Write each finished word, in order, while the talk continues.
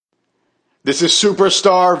This is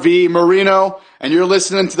Superstar V Marino, and you're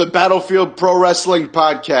listening to the Battlefield Pro Wrestling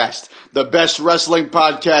Podcast, the best wrestling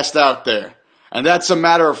podcast out there. And that's a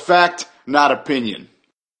matter of fact, not opinion.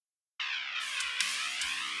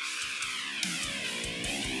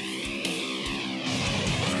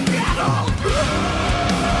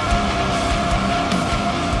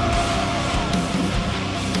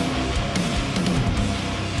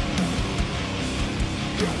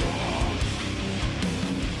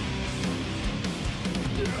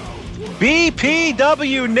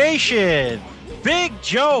 BPW Nation, Big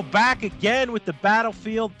Joe back again with the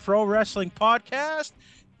Battlefield Pro Wrestling Podcast,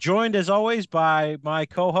 joined as always by my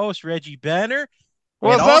co-host Reggie Banner.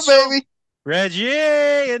 What's up, baby?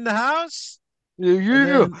 Reggie in the house.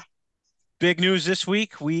 Yeah. Big news this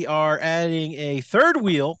week, we are adding a third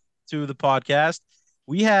wheel to the podcast.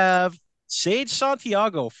 We have Sage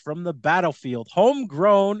Santiago from the Battlefield,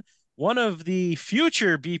 homegrown, one of the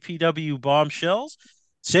future BPW bombshells.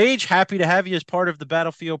 Sage, happy to have you as part of the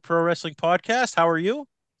Battlefield Pro Wrestling Podcast. How are you?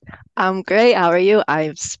 I'm great. How are you?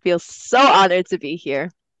 I feel so honored to be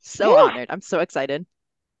here. So honored. I'm so excited.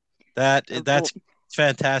 That's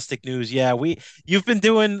fantastic news. Yeah, you've been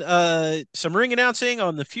doing some ring announcing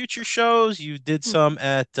on the future shows. You did some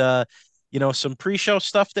at some pre-show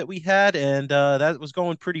stuff that we had, and that was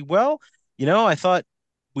going pretty well. I thought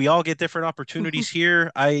we all get different opportunities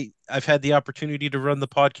here. I've had the opportunity to run the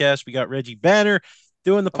podcast. We got Reggie Banner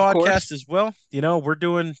doing the podcast as well. We're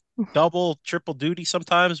doing double, triple duty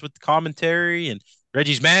sometimes with the commentary, and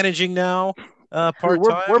Reggie's managing now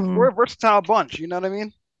part-time. We're a versatile bunch, you know what I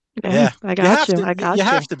mean? Yeah. I got you. You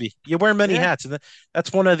have to be. You wear many hats, and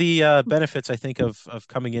that's one of the benefits, I think, of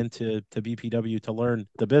coming into BPW to learn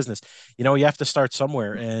the business. You have to start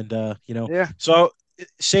somewhere, and So,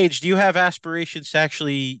 Sage, do you have aspirations to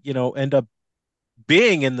actually, end up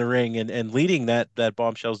being in the ring and leading that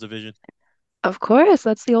Bombshells division? Of course,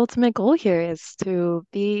 that's the ultimate goal here, is to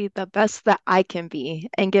be the best that I can be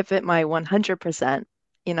and give it my 100%.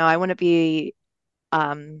 I want to be,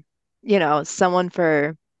 someone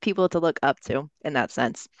for people to look up to in that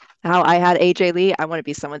sense. How I had AJ Lee, I want to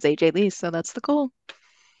be someone's AJ Lee, so that's the goal.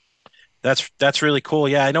 That's really cool.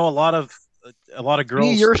 Yeah, I know a lot of girls.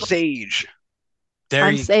 Be your Sage.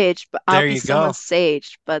 I'm Sage, but I'll be someone's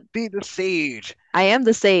Sage. But be the Sage. I am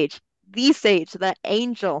the Sage,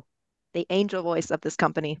 the angel voice of this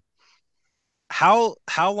company. How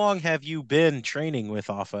long have you been training with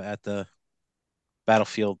Alpha at the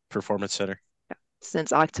Battlefield Performance Center?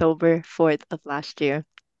 Since October 4th of last year.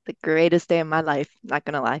 The greatest day of my life, not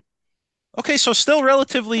gonna lie. Okay, so still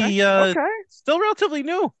relatively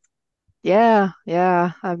new. Yeah.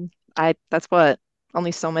 That's what,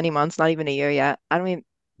 only so many months, not even a year yet. I think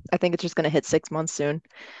it's just gonna hit 6 months soon.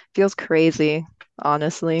 Feels crazy,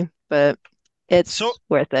 honestly, but it's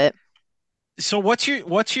worth it. So what's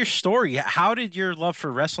your story? How did your love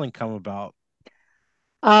for wrestling come about?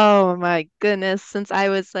 Oh my goodness. Since I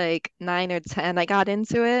was like 9 or 10, I got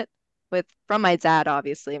into it from my dad,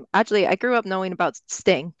 obviously. Actually, I grew up knowing about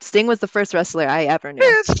Sting. Sting was the first wrestler I ever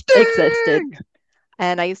knew existed.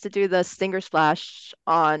 And I used to do the Stinger Splash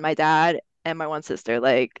on my dad and my one sister,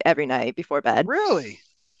 like every night before bed. Really?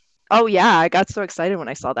 Oh yeah, I got so excited when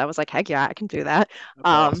I saw that. I was like, heck yeah, I can do that.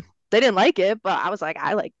 Awesome. They didn't like it, but I was like,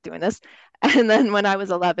 I like doing this. And then when I was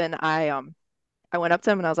 11, I went up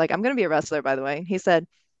to him and I was like, I'm gonna be a wrestler, by the way. And he said,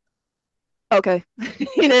 okay.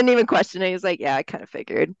 He didn't even question it. He was like, yeah, I kind of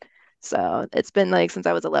figured. So it's been like since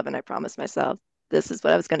I was 11, I promised myself this is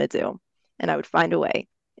what I was gonna do, and I would find a way.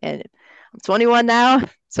 And I'm 21 now.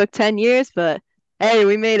 Took 10 years, but hey,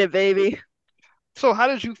 we made it, baby. So how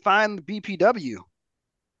did you find the BPW?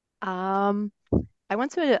 I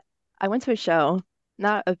went to a show,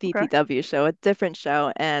 not a BPW show, a different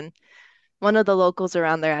show, and one of the locals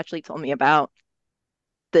around there actually told me about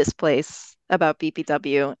this place, about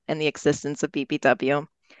BPW and the existence of BPW.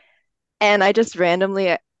 And I just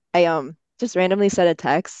randomly sent a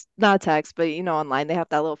text, not a text, but online they have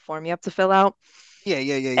that little form you have to fill out. Yeah.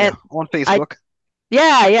 On Facebook.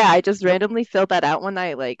 I just randomly filled that out one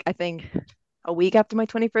night, like I think a week after my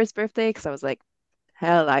 21st birthday, because I was like,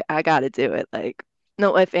 hell, I gotta do it. Like,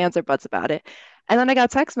 no ifs, ands, or buts about it. And then I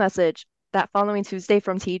got a text message that following Tuesday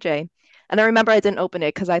from TJ. And I remember I didn't open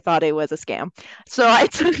it because I thought it was a scam. So I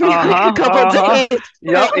took me like a couple days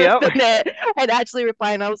to open it and actually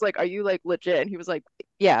reply. And I was like, are you like legit? And he was like,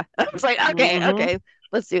 yeah. I was like, okay,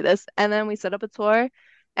 let's do this. And then we set up a tour.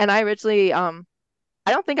 And I originally, I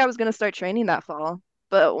don't think I was going to start training that fall.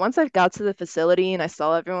 But once I got to the facility and I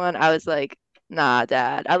saw everyone, I was like, nah,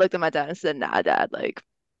 Dad. I looked at my dad and said, nah, Dad, like,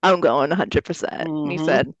 I'm going 100%. And he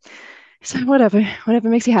said, whatever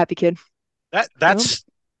makes you happy, kid. That's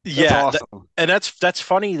That's Yeah, awesome. and that's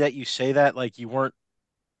funny that you say that. Like you weren't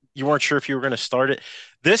sure if you were going to start it.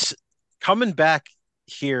 This coming back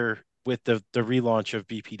here with the relaunch of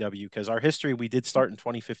BPW because our history we did start in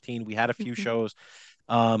 2015. We had a few shows,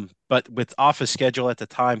 but with off his schedule at the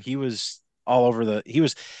time, he was all over the. He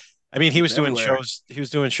was, I mean, he He's was doing everywhere. shows. He was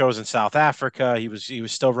doing shows in South Africa. He was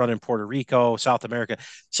still running Puerto Rico, South America.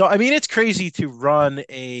 So I mean, it's crazy to run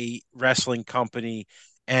a wrestling company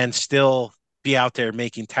and still be out there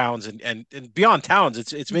making towns and beyond towns.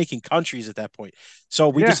 It's making countries at that point. So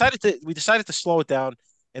Yeah. we decided to slow it down.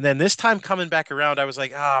 And then this time coming back around, I was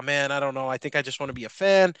like, ah man, I don't know. I think I just want to be a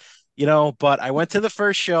fan, But I went to the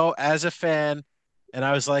first show as a fan, and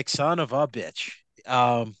I was like, son of a bitch.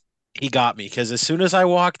 He got me because as soon as I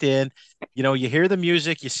walked in, you hear the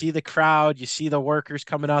music, you see the crowd, you see the workers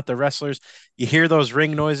coming out, the wrestlers, you hear those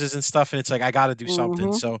ring noises and stuff, and it's like I got to do something.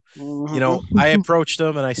 Mm-hmm. So, Mm-hmm. I approached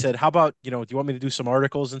him and I said, "How about, do you want me to do some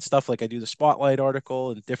articles and stuff like I do the spotlight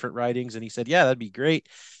article and different writings?" And he said, "Yeah, that'd be great."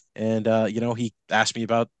 And he asked me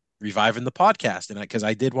about reviving the podcast, and because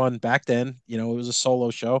I did one back then, it was a solo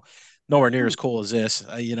show, nowhere near as cool as this.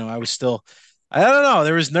 I was still I don't know.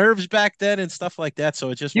 There was nerves back then and stuff like that, so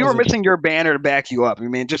it just You were wasn't. missing your banner to back you up. I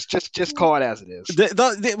mean, just call it as it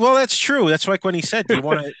is. Well, that's true. That's like when he said, "Do you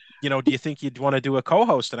want to, do you think you'd want to do a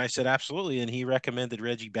co-host?" And I said, "Absolutely." And he recommended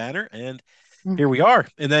Reggie Banner, and here we are.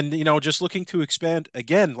 And then, just looking to expand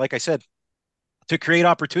again, like I said, to create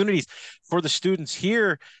opportunities for the students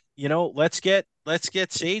here. Let's get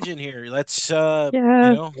Sage in here. Let's Yeah.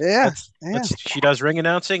 Yeah. Yeah. let's she does ring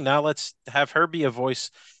announcing. Now let's have her be a voice,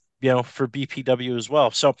 for BPW as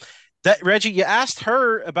well. So that Reggie, you asked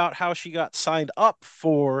her about how she got signed up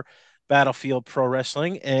for Battlefield Pro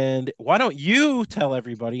Wrestling, and why don't you tell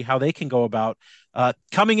everybody how they can go about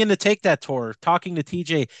coming in to take that tour? Talking to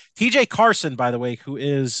TJ Carson, by the way, who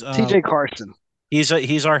is TJ Carson.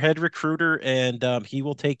 he's our head recruiter, and he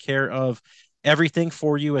will take care of everything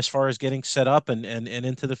for you as far as getting set up and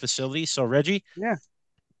into the facility. So Reggie, Yeah.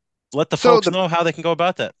 let the So folks know how they can go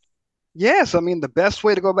about that. yes, I mean the best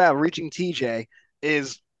way to go about reaching TJ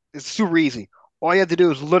is is super easy. All you have to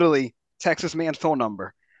do is literally text this man's phone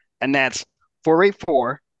number, and that's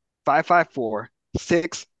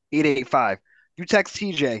 484-554-6885. You text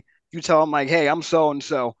TJ, you tell him like, hey, I'm so and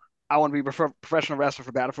so. I want to be a professional wrestler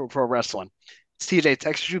for Battlefield Pro Wrestling. TJ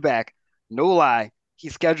texts you back. No lie. He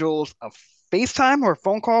schedules a FaceTime or a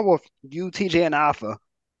phone call with you, TJ, and Alpha.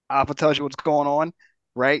 Alpha tells you what's going on,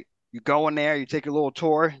 right? You go in there, you take a little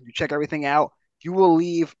tour, you check everything out. You will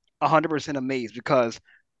leave 100% amazed because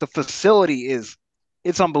the facility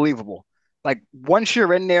it's unbelievable. Like once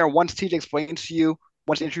you're in there, once TJ explains to you,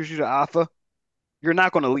 once he introduces you to Alpha, you're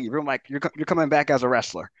not going to leave. You're like you're coming back as a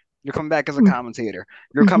wrestler. You're coming back as a commentator.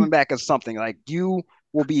 You're coming back as something. Like you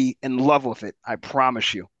will be in love with it. I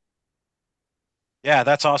promise you. Yeah,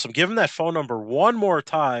 that's awesome. Give him that phone number one more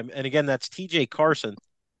time. And again, that's TJ Carson,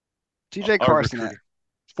 TJ our Carson at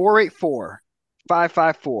recruiter.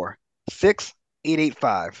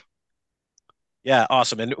 484-554-6885. Yeah,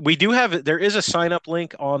 awesome. And there is a sign up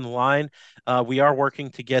link online. We are working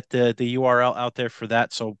to get the URL out there for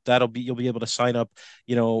that. So you'll be able to sign up.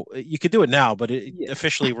 You could do it now, but Yeah.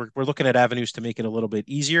 officially we're looking at avenues to make it a little bit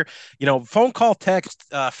easier. Phone call, text,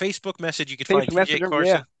 Facebook message. You could find Facebook TJ Messenger, yeah.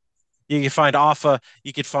 Carson. You can find Alpha.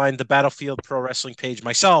 You could find the Battlefield Pro Wrestling page.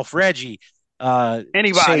 Myself, Reggie,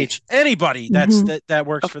 Anybody. Sage, anybody that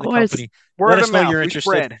works Of for the course. company. Let Word us of know mouth. you're We interested.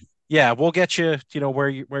 spread. Yeah, we'll get you, where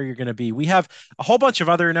you're going to be. We have a whole bunch of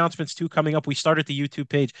other announcements too coming up. We started the YouTube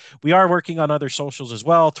page. We are working on other socials as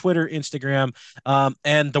well, Twitter, Instagram,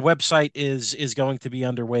 and the website is going to be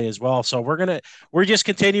underway as well. So we're just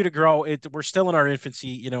continue to grow. We're still in our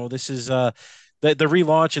infancy. This is the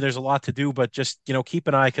relaunch, and there's a lot to do, but just keep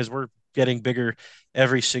an eye because we're getting bigger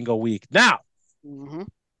every single week. Now, Mm-hmm.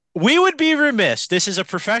 we would be remiss. This is a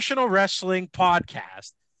professional wrestling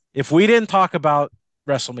podcast if we didn't talk about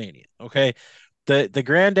Wrestlemania. Okay, the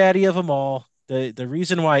granddaddy of them all. The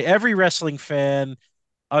reason why every wrestling fan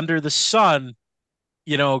under the sun,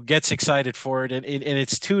 gets excited for it, and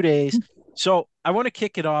it's 2 days. So I want to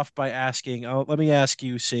kick it off by asking. Let me ask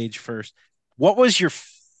you, Sage, first. What was your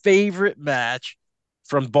favorite match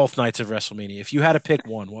from both nights of WrestleMania? If you had to pick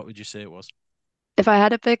one, what would you say it was? If I had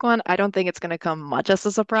to pick one, I don't think it's going to come much as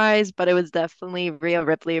a surprise, but it was definitely Rhea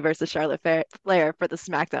Ripley versus Flair for the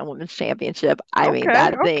SmackDown Women's Championship. I mean,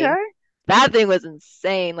 Okay, okay. that thing was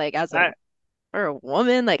insane. Like I, for a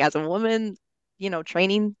woman, like as a woman,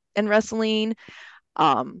 training in wrestling,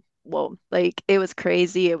 well, like it was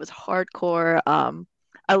crazy. It was hardcore.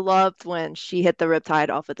 I loved when she hit the riptide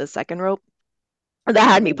off of the second rope That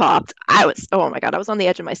had me popped. Oh my God, I was on the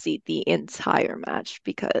edge of my seat the entire match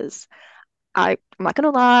because I'm not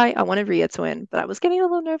gonna lie, I wanted Rhea to win, but I was getting a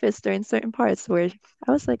little nervous during certain parts where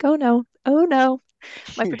I was like, oh no,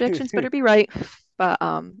 my predictions better be right. But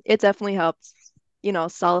it definitely helped,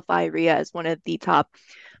 solidify Rhea as one of the top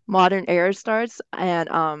modern era stars. And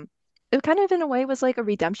it kind of in a way was like a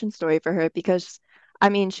redemption story for her because I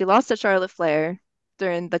mean she lost to Charlotte Flair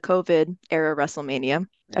during the COVID era WrestleMania.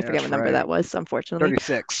 I Yeah, forget that's what number right. that was, unfortunately.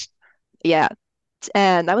 36. Yeah.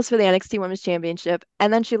 And that was for the NXT Women's Championship.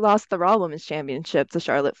 And then she lost the Raw Women's Championship to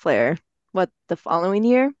Charlotte Flair, the following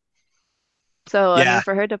year? So, I mean, Yeah,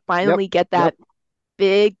 for her to Yep. finally get Yep. that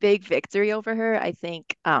big, big victory over her, I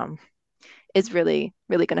think is really,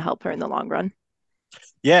 really going to help her in the long run.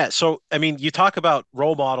 yeah. So, I mean, you talk about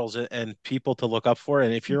role models and people to look up for,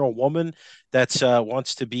 and if you're a woman that's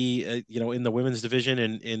wants to be, in the women's division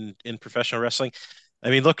in professional wrestling, I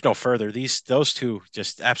mean, look no further. Those two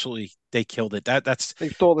just absolutely they killed it. That's They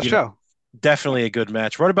stole the you know show. definitely a good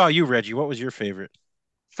match. What about you, Reggie? What was your favorite?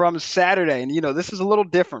 From Saturday, and this is a little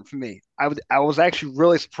different for me. I was actually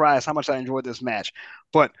really surprised how much I enjoyed this match.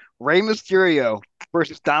 But Rey Mysterio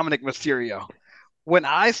versus Dominic Mysterio. When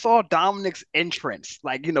I saw Dominic's entrance,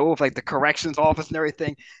 like with like the corrections office and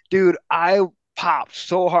everything, dude, I popped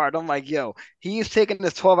so hard. I'm like, yo, he's taking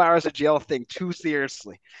this 12 hours of jail thing too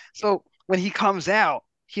seriously. So when he comes out,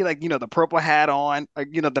 he like the purple hat on, like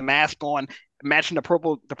the mask on, matching the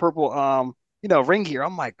purple ring gear.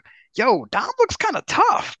 I'm like, yo, Dom looks kind of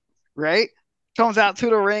tough, right? Comes out to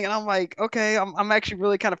the ring, and I'm like, okay, I'm actually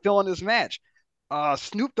really kind of feeling this match.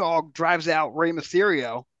 Snoop Dogg drives out Rey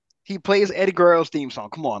Mysterio. He plays Eddie Guerrero's theme song.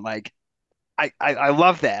 Come on, like I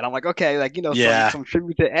love that. I'm like, okay, like some Yeah, some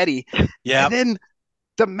tribute to Eddie. yeah, And then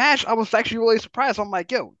the match, I was actually really surprised. I'm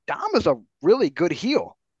like, yo, Dom is a really good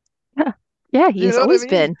heel. Yeah, yeah, You he's know what I always mean?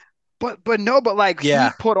 been. But no, but like he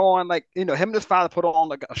yeah. put on like him and his father put on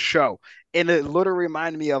like a show, and it literally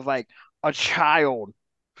reminded me of like a child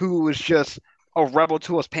who was just a rebel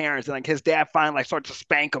to his parents, and like his dad finally like started to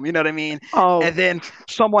spank him. You know what I mean? Oh, And then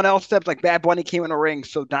someone else steps like Bad Bunny came in the ring,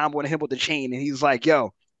 so Dom went hit with the chain, and he's like,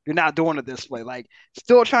 "Yo, you're not doing it this way." Like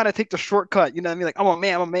still trying to take the shortcut. You know what I mean? Like I'm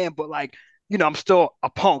a man, but like I'm still a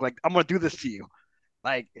punk. Like I'm gonna do this to you.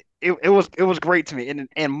 Like it was great to me.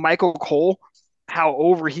 And Michael Cole, how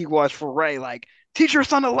over he was for Ray, like teach your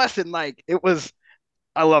son a lesson. Like it was,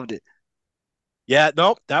 I loved it. Yeah,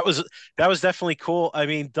 no, that was definitely cool. I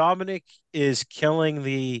mean, Dominic is killing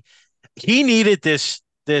the. He needed this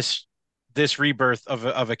rebirth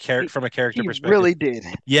of a character He from a character he perspective. really did.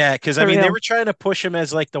 Yeah, because I for mean, they real. were trying to push him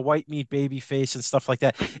as like the white meat baby face and stuff like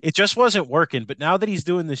that. It just wasn't working. But now that he's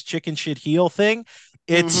doing this chicken shit heel thing,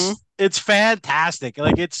 Mm-hmm. it's fantastic.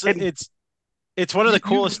 Like it's And it's it's one of you, the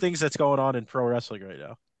you coolest things that's going on in pro wrestling right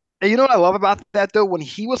now. and you know what I love about that though? When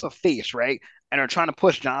he was a face, right? And they're trying to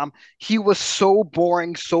push Dom, he was so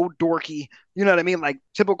boring, so dorky. You know what I mean? Like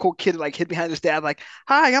typical kid, like hid behind his dad, like,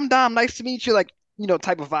 "Hi, I'm Dom. Nice to meet you." Like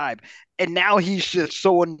type of vibe. And now he's just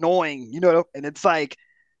so annoying. And it's like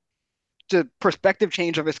the perspective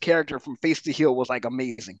change of his character from face to heel was like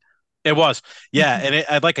amazing. It was, yeah,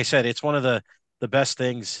 and like I said, it's one of the best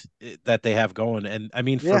things that they have going. And I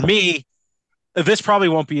mean, for Yeah. me, this probably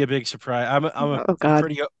won't be a big surprise. Oh I'm God.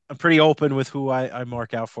 pretty open with who I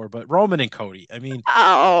mark out for, but Roman and Cody. I mean,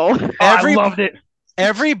 Oh. Oh, I every loved it.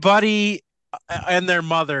 everybody and their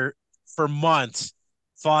mother for months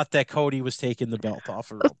thought that Cody was taking the belt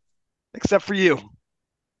off of Roman. Except for you.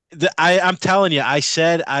 I'm telling you, I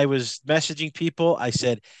said I was messaging people. I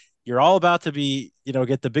said, you're all about to be,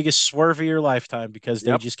 get the biggest swerve of your lifetime because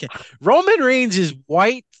they Yep. just can't. Roman Reigns is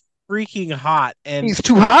white freaking hot, and He's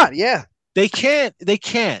too hot. Yeah. they can't, they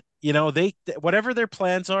whatever their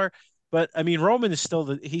plans are. But I mean, Roman is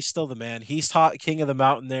he's still the man. He's king of the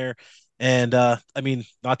mountain there. And I mean,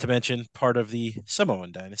 not to mention part of the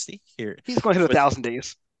Samoan dynasty here He's going to hit a with 1,000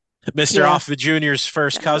 days. Mr. Yeah, Alpha Jr.'s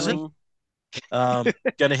first cousin. definitely. Mhm.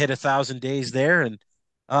 Gonna hit 1,000 days there. And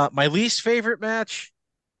my least favorite match,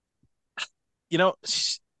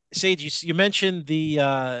 Sage, you mentioned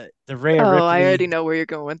the Rhea Oh, I Ripley, already know where you're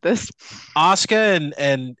going with this. Asuka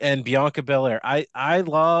and Bianca Belair. I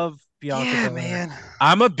love Bianca Yeah, Belair. man.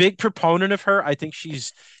 I'm a big proponent of her. I think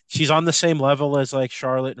she's on the same level as like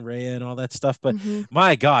Charlotte and Rhea and all that stuff. But Hmm.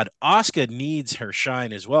 my God, Asuka needs her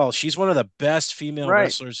shine as well. She's one of the best female Right.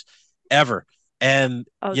 wrestlers ever. And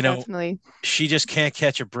Oh, definitely. she just can't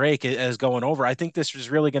catch a break as going over. I think this was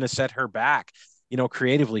really going to set her back,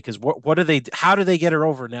 creatively. Because how do they get her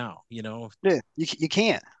over now? Yeah, you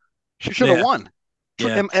can't. She should have Yeah, won.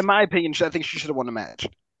 yeah, In my opinion, I think she should have won the match.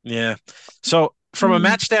 yeah. So from a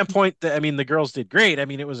match standpoint, I mean, the girls did great. I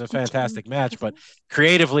mean, it was a fantastic match, but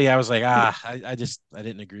creatively, I was like, I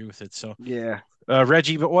didn't agree with it. So Yeah.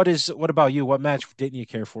 Reggie, but what about you? What match didn't you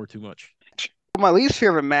care for too much? My least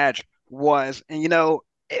favorite match was, and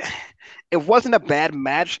it wasn't a bad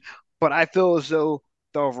match, but I feel as though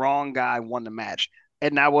the wrong guy won the match,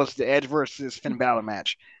 and that was the Edge versus Finn Balor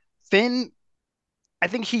match. Finn, I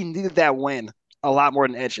think he needed that win a lot more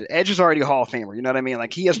than Edge. Edge is already a Hall of Famer, you know what I mean?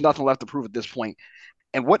 Like, he has nothing left to prove at this point.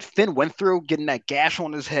 And what Finn went through, getting that gash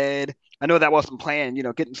on his head, I know that wasn't planned,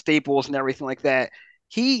 getting staples and everything like that.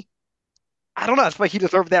 I don't know, it's like he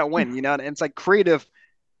deserved that win, and it's like creative.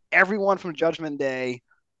 Everyone from Judgment Day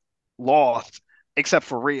lost except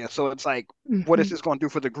for Rhea. So it's like, what is this going to do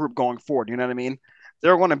for the group going forward? You know what I mean?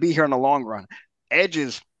 They're going to be here in the long run. Edge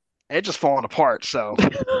is falling apart. So,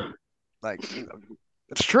 like,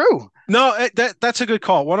 it's true. No, that's a good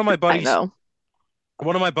call. One of my buddies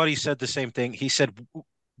said the same thing. He said,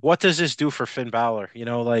 "What does this do for Finn Balor?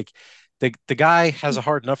 Like the guy has a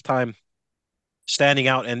hard enough time standing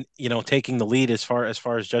out and taking the lead as far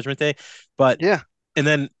as Judgment Day, but yeah." And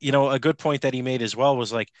then a good point that he made as well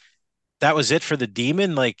was like that was it for the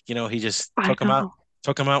Demon. Like he just took him out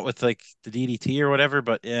with like the DDT or whatever.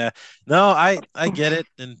 But yeah, no, I get it.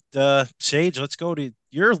 And Sage, let's go to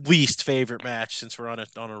your least favorite match since we're on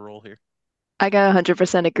a roll here. I got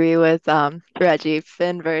 100% agree with Reggie.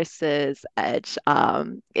 Finn versus Edge.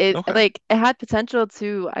 It had potential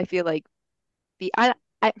to, I feel like, the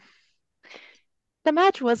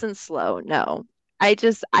match wasn't slow. No, I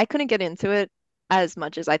couldn't get into it as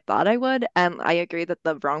much as I thought I would, and I agree that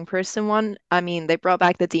the wrong person won. I mean, they brought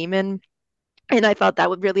back the Demon, and I thought that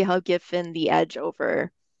would really help give Finn the edge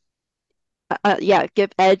over. Finn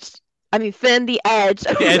the edge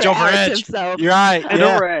over Edge himself. You're right. And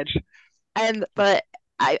over Edge. But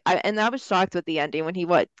I was shocked with the ending when he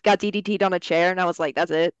got DDT'd on a chair, and I was like,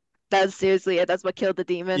 that's it. That's seriously it. That's what killed the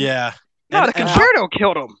Demon. Yeah. No, the concerto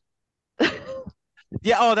killed him.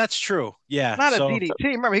 Yeah. Oh, that's true. Yeah. Not a DDT.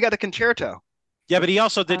 Remember, he got the concerto. Yeah, but he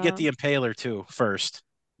also did get the Impaler too first.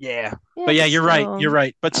 Yeah. But yeah, you're right. You're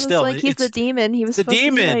right. But still, like, he's the Demon. He was the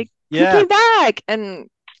Demon. He came back, and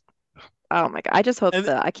oh my God, I just hope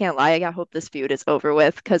I can't lie. I hope this feud is over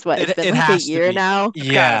with because it's been like a year now.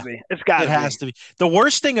 Yeah, it's got to be. It has to be. The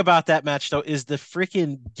worst thing about that match though is the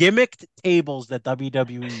freaking gimmicked tables that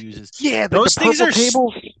WWE uses. Yeah, those things are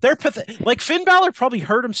tables. They're pathetic. Like Finn Balor probably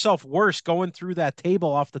hurt himself worse going through that table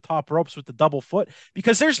off the top ropes with the double foot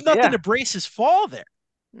because there's nothing to brace his fall there.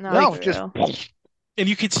 No, and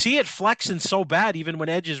you could see it flexing so bad even when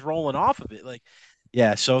Edge is rolling off of it. Like,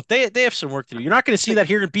 yeah, so they have some work to do. You're not going to see that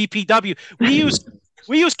here in BPW.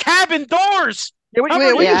 We use cabin doors. Yeah,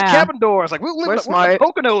 we use cabin doors. Like we're smart.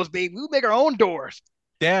 Poconos, baby. We make our own doors.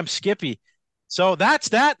 Damn, Skippy. So that's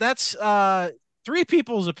that. That's three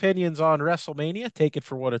people's opinions on WrestleMania. Take it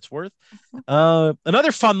for what it's worth.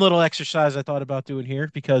 Another fun little exercise I thought about doing here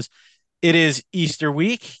because it is Easter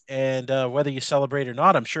week, and whether you celebrate or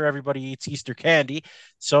not, I'm sure everybody eats Easter candy.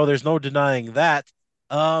 So there's no denying that.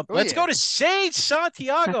 Let's go to Sage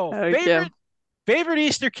Santiago. Favorite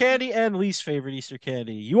Easter candy and least favorite Easter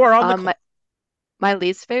candy. You are on the my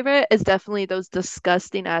least favorite is definitely those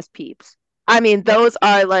disgusting ass peeps. I mean, those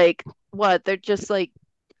are like what? They're just like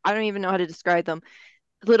I don't even know how to describe them.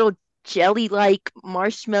 Little jelly-like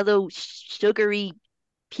marshmallow sugary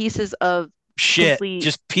pieces of shit.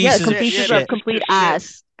 Just pieces of complete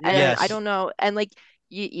ass. And I don't know. And like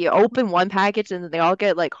you open one package and they all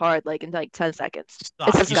get like hard like in like 10 seconds.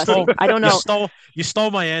 It's disgusting. I don't know. You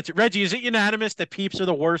stole my answer. Reggie, is it unanimous that Peeps are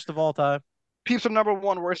the worst of all time? Peeps are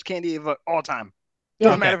 #1 worst candy of all time.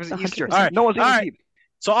 Doesn't matter if it's Easter. All right. No one's eating Peeps.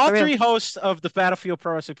 So all three hosts of the Battlefield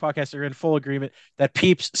Pro Wrestling Podcast are in full agreement that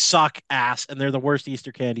Peeps suck ass and they're the worst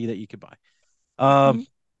Easter candy that you could buy.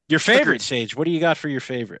 Your favorite, Sage, what do you got for your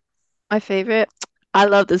favorite? My favorite? I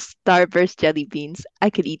love the Starburst jelly beans. I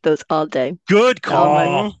could eat those all day. Good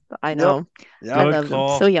call. I know. Yep. I love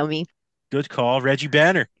them. So yummy. Good call. Reggie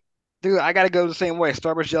Banner. Dude, I gotta go the same way.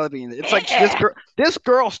 Starburst jelly beans. It's like this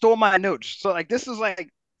girl stole my notes. So like this is like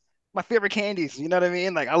my favorite candies. You know what I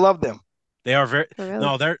mean? Like I love them. They are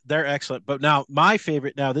they're excellent. But now my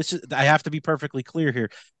favorite. Now this is I have to be perfectly clear here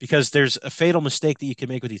because there's a fatal mistake that you can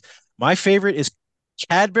make with these. My favorite is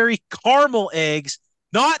Cadbury caramel eggs,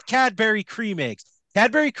 not Cadbury cream eggs.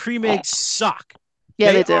 Cadbury cream eggs suck.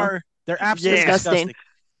 Yeah, they do. They're absolutely disgusting.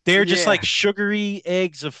 They're just like sugary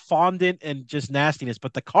eggs of fondant and just nastiness.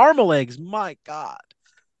 But the caramel eggs, my God.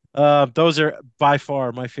 Those are by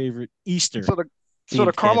far my favorite Easter. So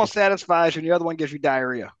the caramel satisfies you and the other one gives you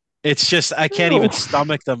diarrhea. It's just I can't even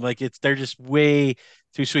stomach them. Like they're just way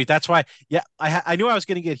too sweet. That's why, I knew I was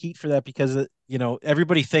going to get heat for that because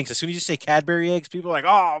everybody thinks as soon as you say Cadbury eggs, people are like,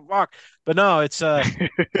 oh, fuck. But no, it's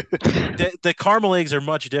the caramel eggs are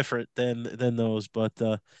much different than those. But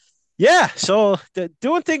yeah, so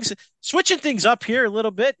switching things up here a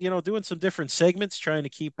little bit, doing some different segments, trying to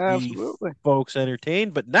keep the Absolutely. folks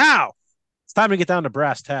entertained. But now it's time to get down to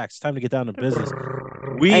brass tacks. It's time to get down to business.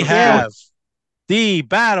 We Heck have the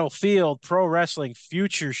Battlefield Pro Wrestling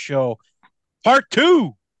Future Show Part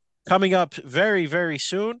 2 coming up very, very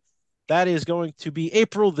soon. That is going to be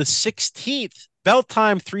April the 16th, bell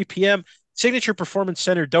time, 3 p.m. Signature Performance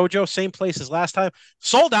Center Dojo, same place as last time.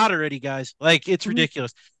 Sold out already, guys. Like, it's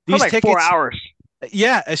ridiculous. For These like tickets, 4 hours.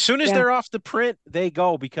 yeah, as soon as Yeah. they're off the print, they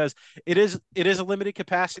go because it is a limited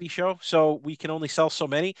capacity show, so we can only sell so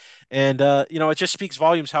many. And it just speaks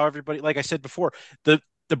volumes how everybody, like I said before, the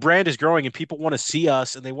brand is growing and people want to see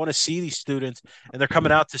us and they want to see these students and they're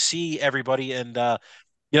coming out to see everybody. And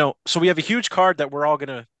so we have a huge card that we're all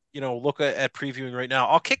gonna look at previewing right now.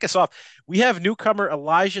 I'll kick us off. We have newcomer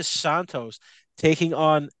Elijah Santos taking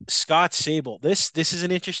on Scott Sable. This is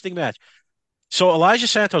an interesting match. So Elijah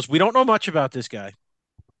Santos, we don't know much about this guy,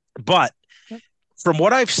 but from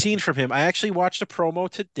what I've seen from him, I actually watched a promo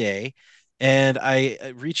today, and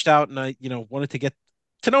I reached out and I wanted to get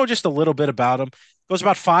to know just a little bit about him. Goes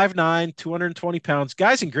about 5'9", 220 pounds.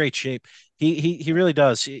 Guy's in great shape. He really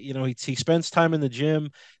does. He spends time in the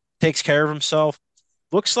gym, takes care of himself.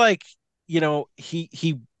 Looks like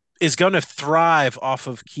he is going to thrive off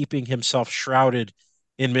of keeping himself shrouded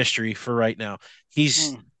in mystery for right now.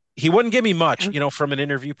 He wouldn't give me much, from an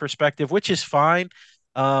interview perspective, which is fine.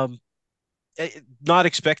 Not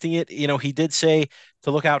expecting it. He did say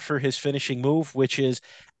to look out for his finishing move, which is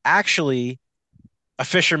actually a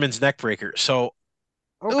fisherman's neck breaker. So,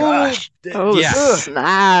 Oh gosh. Oh, yeah,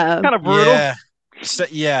 snap. Kind of brutal. yeah.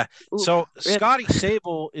 Yeah. Ooh, So rip. Scotty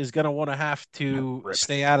Sable is going to want to have to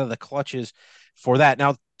stay out of the clutches for that.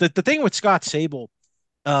 Now, the thing with Scott Sable,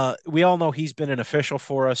 we all know he's been an official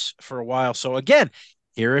for us for a while. So again,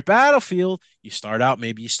 here at Battlefield, you start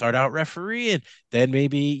out referee, and then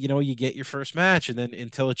maybe, you get your first match, and then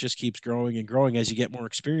until it just keeps growing and growing. As you get more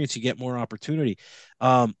experience, you get more opportunity.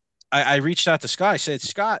 I reached out to Scott. I said,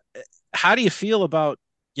 Scott, how do you feel about,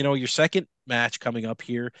 your second match coming up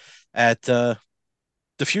here at the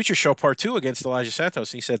Future Show Part 2 against Elijah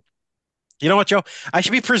Santos? And he said, you know what, Joe? I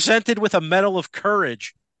should be presented with a Medal of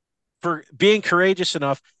Courage for being courageous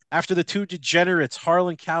enough after the two degenerates,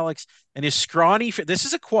 Harlan Calix and his scrawny, this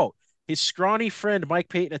is a quote, his scrawny friend Mike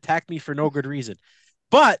Payton attacked me for no good reason.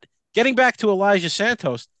 But getting back to Elijah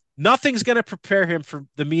Santos, nothing's going to prepare him for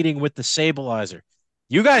the meeting with the Sableizer.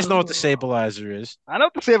 You guys know what the Sableizer is. I know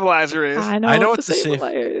what the Sableizer is. I know what the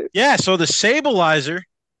Sableizer is. Yeah, so the Sableizer,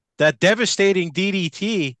 that devastating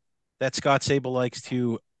DDT that Scott Sable likes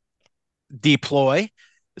to deploy.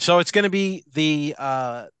 So it's going to be the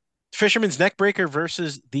fisherman's neck breaker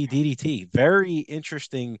versus the DDT. Very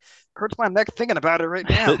interesting. Hurts my neck thinking about it right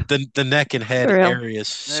now. The neck and head For real. areas.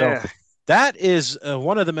 So that is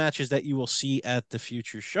one of the matches that you will see at the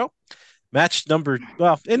Future Show. Match number,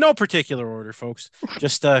 well, in no particular order, folks.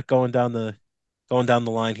 Just going down the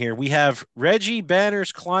line here. We have Reggie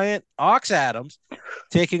Banner's client, Ox Adams,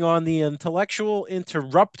 taking on the intellectual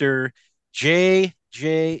interrupter,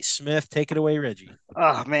 J.J. Smith. Take it away, Reggie.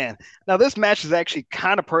 Oh man. Now this match is actually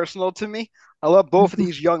kind of personal to me. I love both of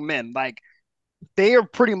these young men. Like, they are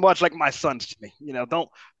pretty much like my sons to me.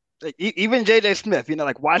 Even J.J. Smith,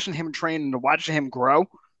 like watching him train and watching him grow,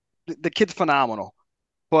 the kid's phenomenal.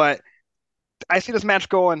 But I see this match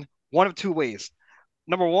going one of two ways.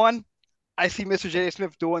 Number one, I see Mr. J.J.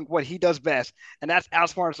 Smith doing what he does best, and that's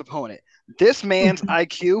outsmart his opponent. This man's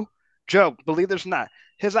IQ, Joe, believe it or not,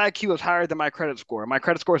 his IQ is higher than my credit score. My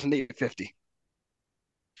credit score is an 850.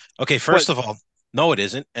 Okay, first of all, no, it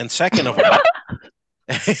isn't. And second of all,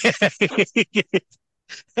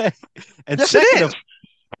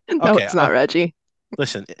 No, it's not, Reggie.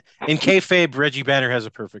 Listen, in kayfabe, Reggie Banner has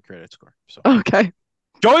a perfect credit score. So Okay.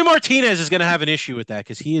 Joey Martinez is going to have an issue with that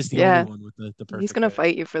because he is the only one with the perfect. He's going to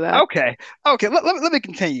fight you for that. Okay. Let me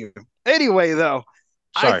continue. Anyway, though,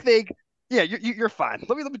 Sorry. I think, you're fine.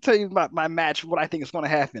 Let me tell you my match, what I think is going to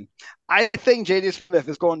happen. I think J.J. Smith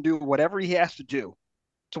is going to do whatever he has to do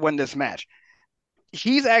to win this match.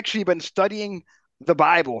 He's actually been studying the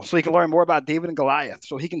Bible so he can learn more about David and Goliath,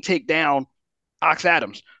 so he can take down Ox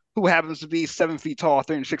Adams, who happens to be 7 feet tall,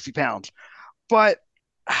 360 pounds. But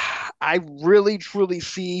I really, truly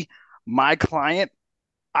see my client,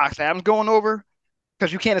 Ox Adams, going over,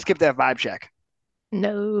 because you can't skip that vibe check.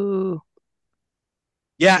 No.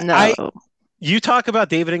 Yeah, No. you talk about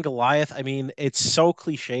David and Goliath. I mean, it's so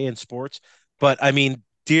cliche in sports, but I mean,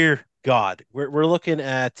 dear God, we're looking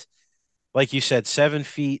at like you said, 7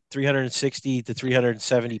 feet, 360 to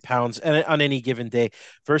 370 pounds on any given day,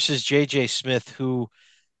 versus JJ Smith, who,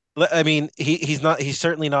 I mean, he's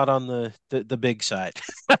certainly not on the big side.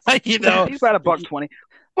 You know, He's about a buck 20,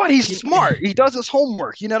 but he's smart. He does his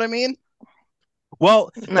homework. You know what I mean?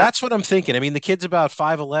 well, No. that's what I'm thinking. I mean, the kid's about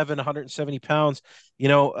 5'11", 170 pounds, you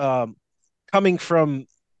know, coming from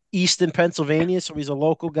Easton, Pennsylvania, so he's a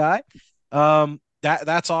local guy.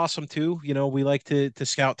 That's awesome too. You know, we like to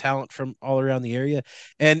scout talent from all around the area.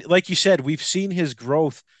 And like you said, we've seen his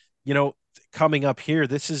growth, you know, coming up here.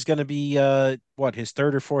 This is going to be what, his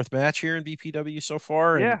third or fourth match here in BPW so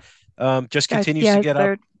far, and Yeah. just Yeah, continues yeah, to his get up.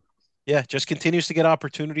 third. Yeah, just continues to get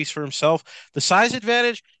opportunities for himself. The size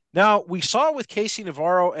advantage. Now, we saw with Casey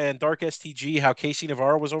Navarro and Dark STG how Casey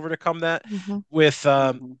Navarro was over to come that Hmm. with,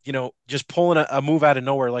 Mhm. you know, just pulling a move out of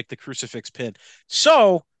nowhere like the crucifix pin.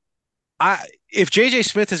 So, if JJ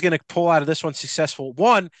Smith is going to pull out of this one successful,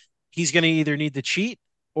 one, he's going to either need to cheat,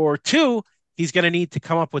 or two, he's going to need to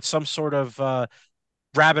come up with some sort of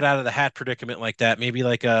rabbit out of the hat predicament like that, maybe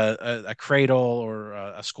like a cradle or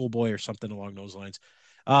a schoolboy or something along those lines.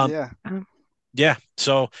 Um, Yeah. yeah.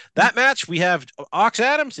 So that match, we have Ox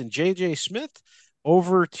Adams and JJ Smith.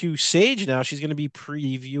 Over to Sage now. She's going to be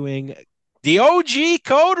previewing the OG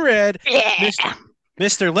Code Red, Yeah.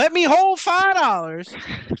 Mr. Let Me Hold $5.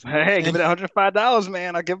 Hey, give And me that $105,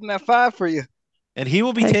 man. I'll give him that five for you. he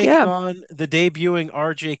will be Heck taking yeah. on the debuting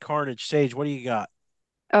RJ Carnage. Sage, what do you got?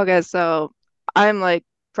 Okay, so I'm like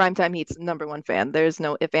Primetime Heat's #1 fan. There's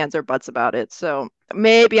no ifs, ands, or buts about it. So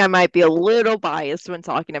maybe I might be a little biased when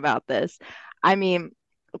talking about this. I mean,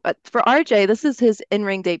 but for RJ, this is his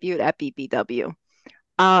in-ring debut at BPW.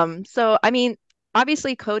 So I mean,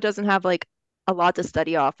 obviously Code doesn't have like a lot to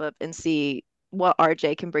study off of and see what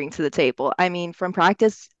RJ can bring to the table. I mean, from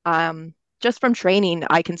practice, just from training,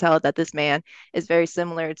 I can tell that this man is very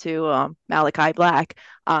similar to Malachi Black.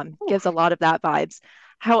 Gives a lot of that vibes.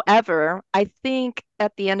 However, I think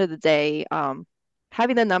at the end of the day,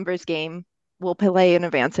 having the numbers game will play an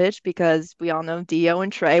advantage because we all know Dio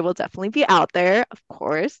and Trey will definitely be out there. Of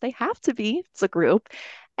course, they have to be. It's a group.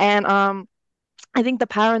 And I think the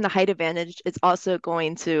power and the height advantage is also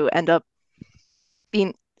going to end up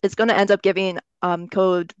being it's going to end up giving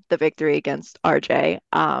Code the victory against RJ.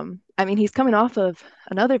 I mean, he's coming off of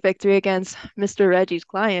another victory against Mr. Reggie's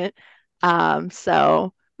client.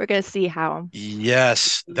 So we're going to see how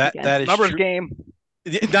Yes, he that again. that is Numbers true. game.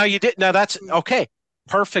 Now you did. Now that's okay.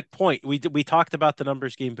 Perfect point. We talked about the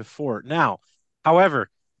numbers game before. Now, however,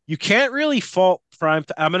 you can't really fault Prime.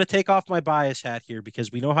 I'm going to take off my bias hat here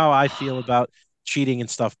because we know how I feel about cheating and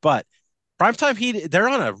stuff. But Primetime Heat, they're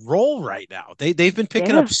on a roll right now. They've been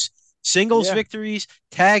picking up Yeah. singles Yeah. victories,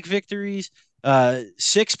 tag victories,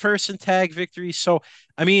 6-person tag victories. So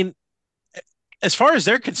I mean, as far as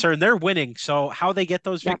they're concerned, they're winning. So how they get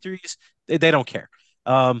those Yeah. victories, they don't care.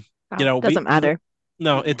 Um, you know, Doesn't matter.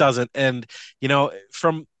 no, it doesn't. And you know,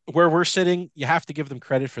 from where we're sitting, you have to give them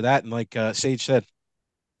credit for that. And like Sage said,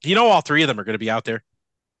 you know, all three of them are going to be out there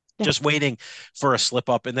Yeah. just waiting for a slip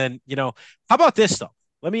up. And then, you know, how about this though?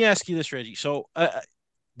 Let me ask you this, Reggie. So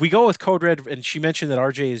we go with Code Red, and she mentioned that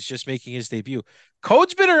RJ is just making his debut.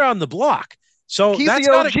 Code's been around the block, so He's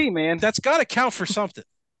the OG, man. that's got to count for something.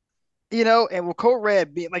 You know, and with Code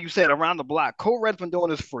Red being, like you said, around the block, Code Red's been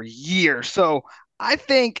doing this for years. So I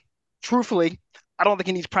think, truthfully, I don't think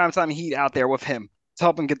he needs primetime heat out there with him to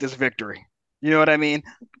help him get this victory. You know what I mean?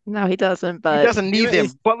 No, he doesn't, He but doesn't need them,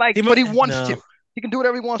 but He he wants no, to. He can do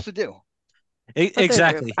whatever he wants to do. they're a group.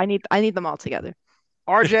 Exactly. I need them all together.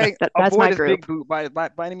 RJ, That's avoid my his big group. boot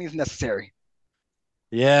by any means necessary.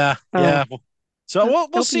 Yeah, Oh, yeah. So we'll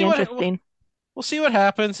it'll be see what interesting. we'll see what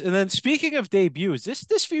happens. And then speaking of debuts,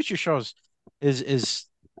 this future shows is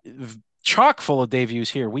chock full of debuts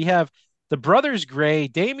here. We have the brothers Gray,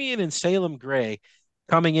 Damian and Salem Gray,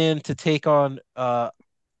 coming in to take on our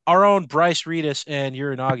own Bryce Reedus and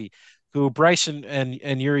Uranagi, who Bryce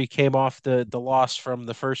and Yuri came off the loss from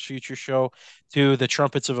the first future show to the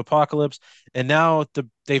Trumpets of Apocalypse, and now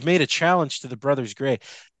they've made a challenge to the brothers Gray.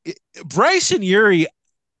 Bryce and Yuri,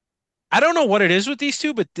 I don't know what it is with these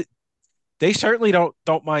two, but they certainly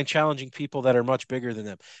don't mind challenging people that are much bigger than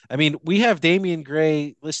them. I mean, we have Damian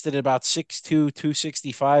Gray listed at about 6'2",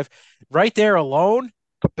 265. Right there alone.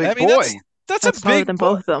 A big I mean, boy. that's That's a taller big than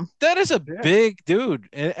both of them. that is a Yeah. big dude.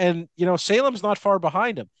 And you know, Salem's not far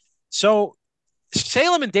behind him. So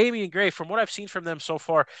Salem and Damian Gray, from what I've seen from them so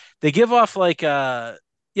far, they give off like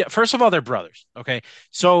yeah, first of all, they're brothers. Okay.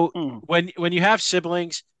 So Mm. when you have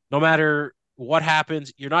siblings, no matter what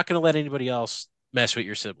happens, you're not going to let anybody else mess with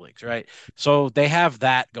your siblings, right? So they have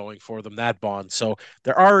that going for them, that bond. So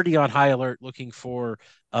they're already on high alert looking for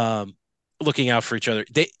looking out for each other.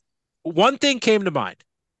 One thing came to mind: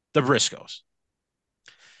 the Briscoes.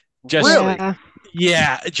 Just Really?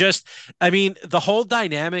 yeah, just I mean the whole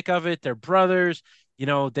dynamic of it. They're brothers.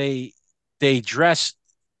 They dress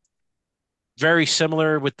very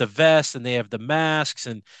similar with the vest, and they have the masks,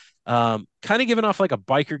 and kind of giving off like a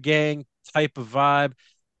biker gang type of vibe.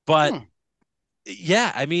 But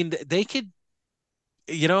yeah, I mean they could,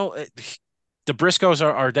 you know, the Briscoes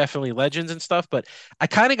are definitely legends and stuff, but I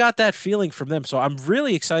kind of got that feeling from them. So I'm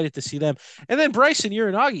really excited to see them. And then Bryce and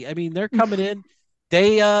Uranagi, I mean, they're coming in.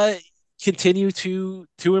 They continue to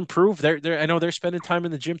improve. They're I know they're spending time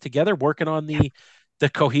in the gym together, working on the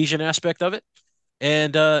cohesion aspect of it.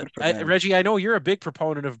 And Reggie, I know you're a big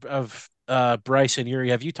proponent of Bryce and Yuri.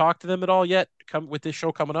 Have you talked to them at all yet? Come with this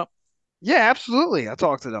show coming up? Yeah, absolutely. I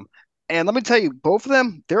talked to them. And let me tell you, both of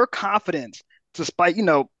them, their confidence, despite,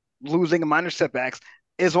 losing minor setbacks,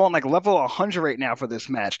 is on like level 100 right now for this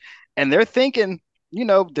match. And they're thinking,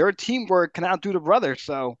 their teamwork can outdo the brothers.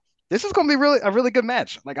 So this is going to be really a really good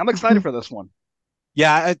match. Like, I'm excited for this one.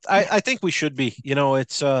 Yeah, I think we should be.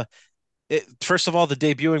 First of all, the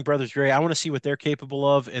debuting brothers Gray. I want to see what they're capable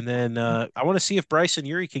of, and then I want to see if Bryce and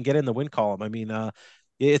Yuri can get in the win column. I mean,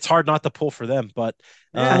 it's hard not to pull for them, but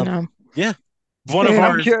I know. yeah, one of Yeah.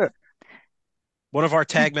 our Sure. one of our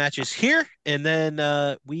tag matches here, and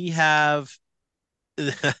then we have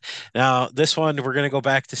now this one. We're going to go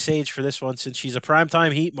back to Sage for this one since she's a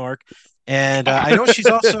primetime heat mark, and I know she's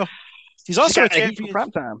also She a got heat for champion.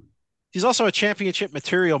 prime time. She's also a championship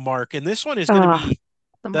material mark, and this one is going to be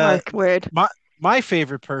The mark word. my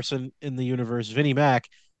favorite person in the universe, Vinnie Mac,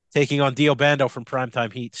 taking on Dio Bando from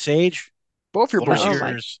Primetime Heat. Sage, Both your floor's boys. Oh my.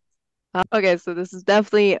 yours. Okay, so this is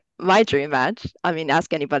definitely my dream match. I mean,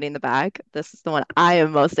 ask anybody in the back. This is the one I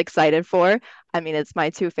am most excited for. I mean, it's my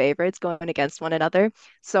two favorites going against one another.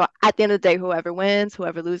 So at the end of the day, whoever wins,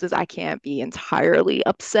 whoever loses, I can't be entirely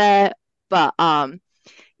upset. But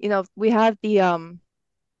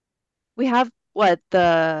we have what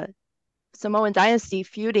the Samoan Dynasty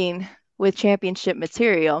feuding with championship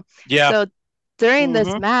material. Yeah. So during this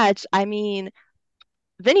Mhm. match, I mean,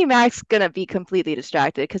 Vinnie Mac's gonna be completely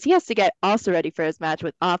distracted because he has to get also ready for his match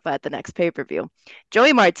with Alpha at the next pay-per-view.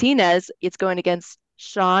 Joey Martinez is going against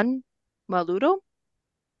Sean Maludo.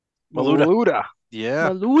 Maluda. Maluda. Yeah.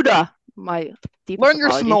 Maluda. My deepest Learn your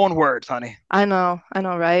apologies. Samoan words, honey. I know,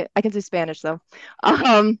 right? I can do Spanish though.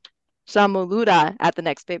 Um, Sean Maluda at the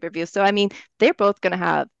next pay-per-view. So I mean, they're both gonna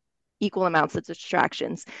have equal amounts of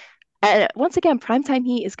distractions. And once again, Primetime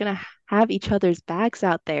Heat is gonna have each other's backs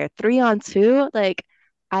out there. 3-on-2, like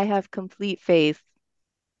I have complete faith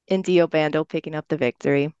in Dio Bando picking up the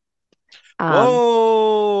victory.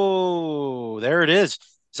 Whoa, there it is.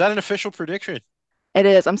 Is that an official prediction? It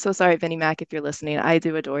is. I'm so sorry, Vinnie Mac, if you're listening. I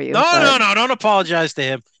do adore you, No, but no, don't apologize to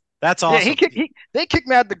him. That's Yeah, awesome. they kicked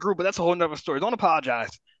me out of the group, but that's a whole nother story. Don't apologize.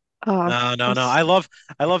 No. I'm I love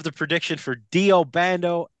the prediction for Dio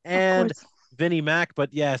Bando of and course. Vinnie Mac,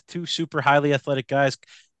 but yeah, two super highly athletic guys,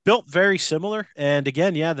 built very similar. And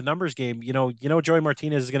again, yeah, the numbers game. Joey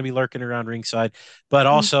Martinez is going to be lurking around ringside, but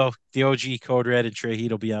also the OG Code Red and Trey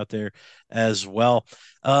Heat will be out there as well.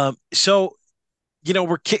 So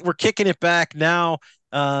we're kicking it back now.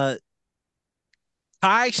 Kai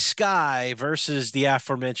Sky versus the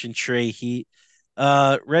aforementioned Trey Heat.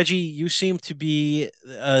 Reggie, you seem to be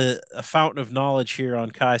a fountain of knowledge here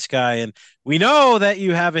on Kai Sky, and we know that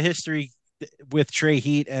you have a history with Trey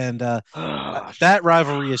Heat, and that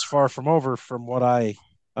rivalry is far from over, from what I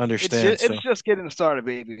understand. It's just getting started,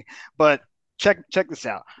 baby. But check this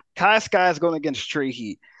out. Kai Sky is going against Trey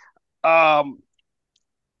Heat. Um,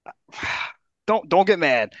 don't get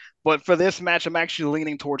mad, but for this match, I'm actually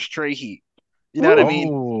leaning towards Trey Heat. You know what I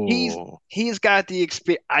mean? He's got the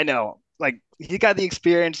experience. I know, like he got the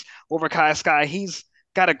experience over Kai Sky. He's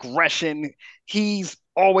got aggression. He's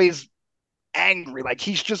always angry. Like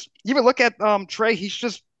he's just. You ever look at Trey? He's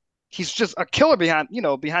just a killer behind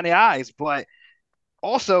the eyes. But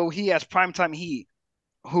also he has primetime heat,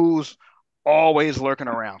 who's always lurking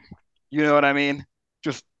around. You know what I mean?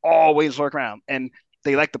 Just always lurk around, and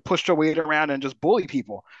they like to push their weight around and just bully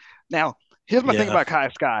people. Now, here's my thing about Kai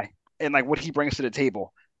Sky and like what he brings to the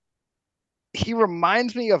table. He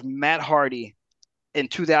reminds me of Matt Hardy in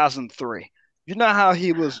 2003. You know how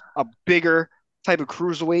he was a bigger type of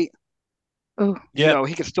cruiserweight? Oh, Yeah.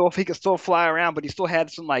 He could still fly around, but he still had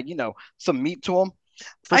some some meat to him.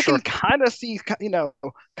 For I sure. can kind of see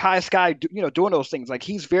Kai Sky doing those things. Like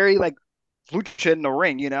he's very like lucha in the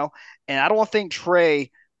ring, and I don't think Trey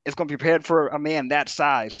is going to be prepared for a man that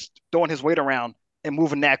size throwing his weight around and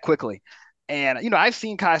moving that quickly. And I've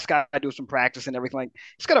seen Kai Scott do some practice and everything. Like,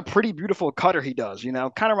 he's got a pretty beautiful cutter he does. Kind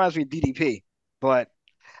of reminds me of DDP, but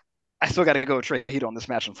I still got to go with Trey Heat on this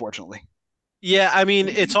match, unfortunately. Yeah, I mean,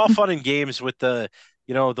 it's all fun and games with the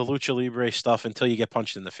Lucha Libre stuff until you get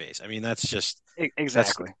punched in the face. I mean, that's just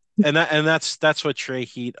Exactly. that's what Trey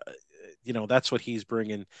Heat, that's what he's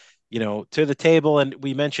bringing, to the table. And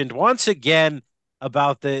we mentioned once again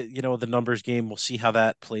about the numbers game. We'll see how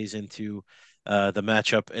that plays into the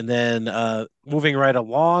matchup. And then moving right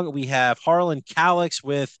along, we have Harlan Calix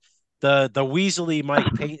with the Weasley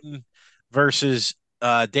Mike Payton versus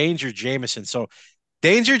Danger Jameson. So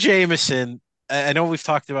Danger Jameson, I know we've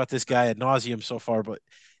talked about this guy ad nauseum so far, but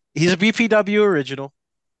he's a BPW original,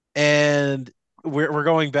 and we're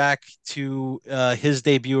going back to his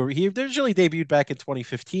debut. He originally debuted back in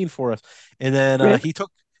 2015 for us, and then he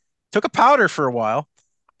took a powder for a while,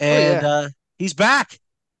 and he's back.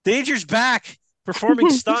 Danger's back, performing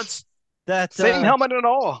stunts that same helmet and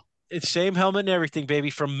all. It's same helmet and everything, baby.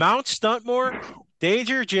 From Mount Stuntmore,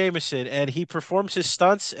 Danger Jameson, and he performs his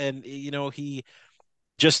stunts, and he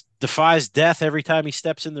just defies death every time he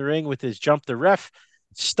steps in the ring with his jump the ref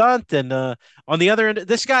stunt. And on the other end,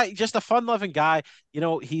 this guy, just a fun-loving guy.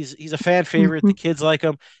 He's a fan favorite. The kids like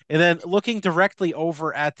him. And then looking directly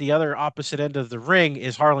over at the other opposite end of the ring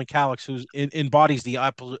is Harlan Calix, who embodies the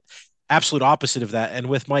absolute opposite of that. And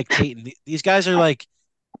with Mike Payton, these guys are like,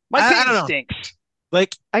 Mike I don't Payton know. stinks.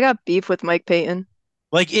 Like, I got beef with Mike Payton.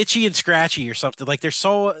 like itchy and scratchy or something. Like they're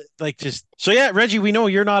so just so yeah, Reggie, we know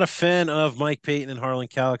you're not a fan of Mike Payton and Harlan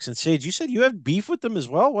Calix. And Sage, you said you have beef with them as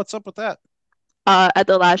well. What's up with that? At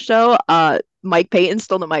the last show, Mike Payton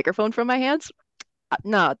stole the microphone from my hands.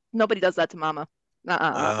 No, nobody does that to Mama.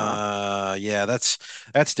 Yeah, that's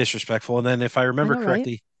disrespectful. And then if I remember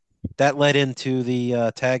correctly, that led into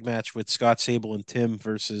the tag match with Scott Sable and Tim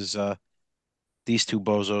versus these two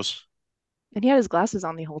bozos. And he had his glasses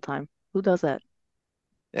on the whole time. Who does that?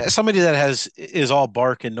 Somebody that is all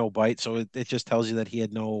bark and no bite, so it just tells you that he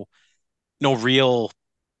had no real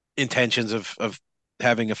intentions of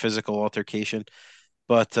having a physical altercation.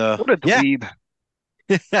 But what a dweeb.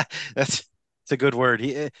 Yeah, that's a good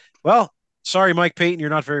word. Well, sorry, Mike Payton, you're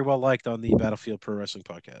not very well liked on the Battlefield Pro Wrestling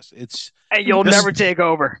podcast. And you'll never take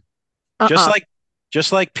over.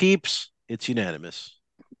 Just like Peeps, it's unanimous.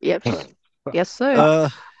 Yep. Yes, sir.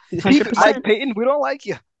 Mike Payton, we don't like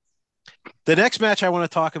you. The next match I want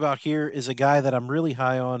to talk about here is a guy that I'm really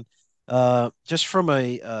high on, just from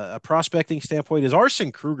a prospecting standpoint, is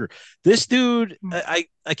Arson Kruger. This dude, I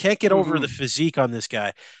can't get over the physique on this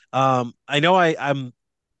guy. I know I'm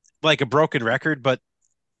like a broken record, but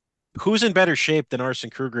who's in better shape than Arson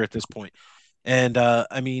Kruger at this point? And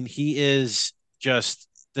I mean, he is just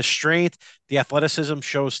the strength, the athleticism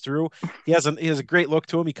shows through. He has a great look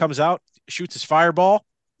to him. He comes out, shoots his fireball.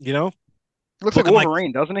 Looks like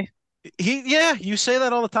Wolverine, doesn't he? You say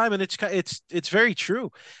that all the time, and it's very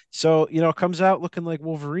true. So comes out looking like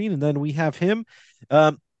Wolverine, and then we have him.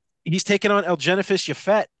 He's taking on El Jennifer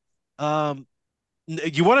Yafet.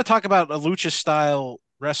 You want to talk about a lucha style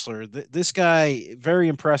wrestler? This guy, very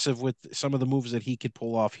impressive with some of the moves that he could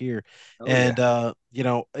pull off here.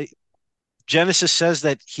 Genesis says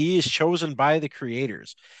that he is chosen by the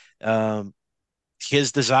creators.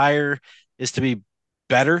 His desire is to be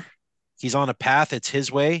better. He's on a path. It's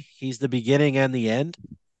his way. He's the beginning and the end.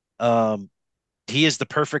 He is the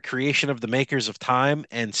perfect creation of the makers of time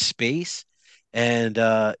and space. And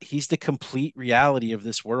he's the complete reality of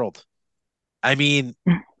this world. I mean,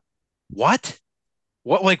 what?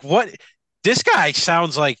 What? This guy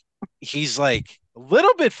sounds like he's like a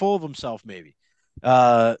little bit full of himself, maybe.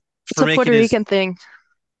 It's a Puerto Rican thing.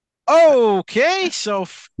 Okay, so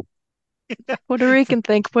Puerto Rican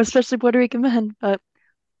thing, especially Puerto Rican men, but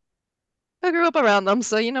I grew up around them,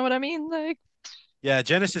 so you know what I mean. Like, yeah,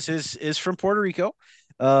 Genesis is from Puerto Rico.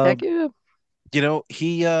 Heck yeah.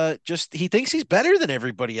 He thinks he's better than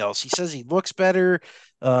everybody else. He says he looks better.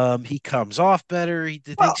 He comes off better. He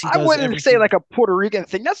thinks he does I wouldn't everything. say like a Puerto Rican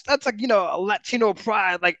thing. That's like a Latino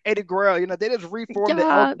pride, like Eddie Guerrero. They just reformed the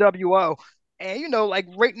LWO. And like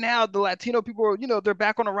right now, the Latino people, they're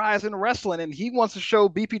back on the rise in wrestling, and he wants to show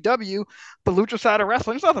BPW the lucha side of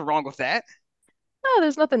wrestling. There's nothing wrong with that. No,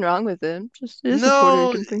 there's nothing wrong with it. Just is a Puerto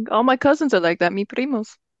Rican thing. All my cousins are like that. Mi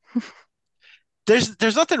primos.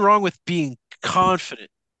 There's nothing wrong with being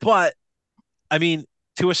confident, but I mean,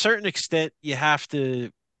 to a certain extent, you have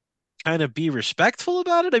to kind of be respectful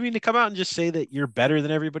about it. I mean, to come out and just say that you're better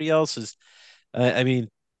than everybody else is, I mean,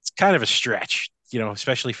 it's kind of a stretch,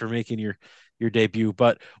 especially for making your debut.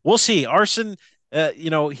 But we'll see. Arson,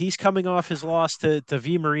 he's coming off his loss to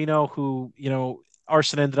V Marino, who,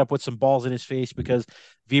 Arson ended up with some balls in his face because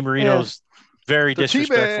V Marino's very The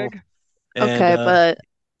disrespectful. teabag. And Okay, but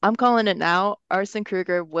I'm calling it now. Arson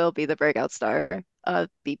Kruger will be the breakout star of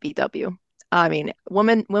BPW. I mean,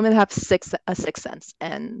 women have a sixth sense,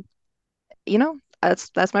 and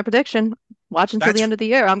that's my prediction. Watch until the that's end of the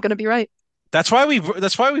year. I'm gonna be right. that's why we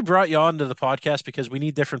brought you on to the podcast, because we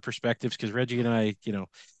need different perspectives, because Reggie and I,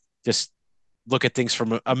 just look at things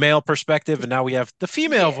from a male perspective, and now we have the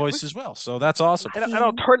female Yeah, voice as well. So that's awesome. an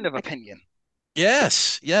alternative Okay. opinion.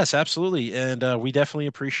 Yes, absolutely, and we definitely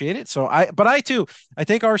appreciate it. So I too, I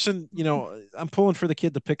think Arson, I'm pulling for the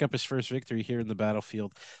kid to pick up his first victory here in the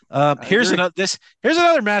battlefield. Here's agree. here's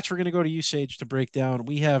another match we're going to go to you, Sage, to break down.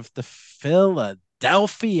 We have the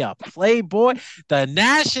Philadelphia Playboy, the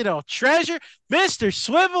national treasure, Mr.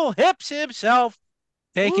 Swivel Hips himself,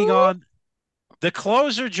 taking Woo! on the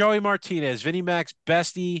closer, Joey Martinez, Vinnie Mac's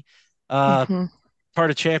bestie, Mhm. part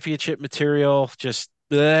of championship material, just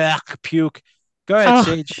puke. Go ahead, Oh,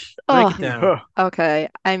 Sage. Break oh, it down. okay.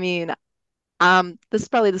 I mean, this is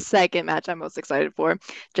probably the second match I'm most excited for,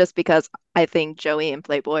 just because I think Joey and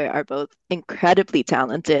Playboy are both incredibly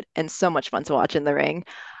talented and so much fun to watch in the ring.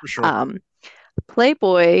 For sure. Um,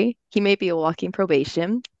 Playboy, he may be a walking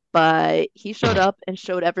probation, but he showed up and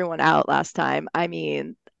showed everyone out last time. I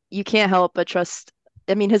mean, you can't help but trust.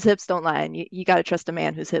 I mean, his hips don't lie, and you got to trust a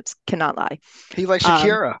man whose hips cannot lie. He's like Um,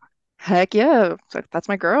 Shakira. Heck yeah, that's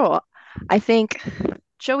my girl. I think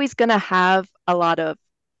Joey's gonna have a lot of,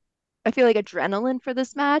 I feel like, adrenaline for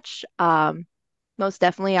this match. Most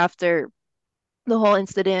definitely after the whole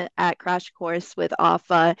incident at Crash Course with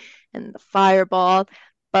Alpha and the fireball.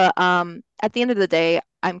 But at the end of the day,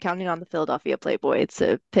 I'm counting on the Philadelphia Playboy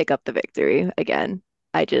to pick up the victory again.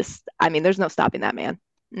 I mean, there's no stopping that man.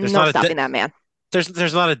 There's No not a stopping that man.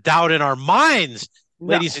 there's not a doubt in our minds,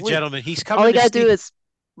 No, ladies and gentlemen. He's All coming you to gotta do sneak. is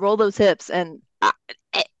roll those hips, and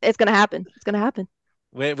it's gonna happen. It's gonna happen.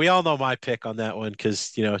 We all know my pick on that one,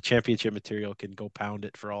 because championship material can go pound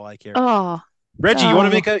it for all I care. Oh, Reggie, oh. you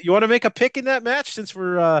want to make a pick in that match, since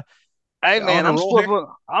we're hey on man, a roll here?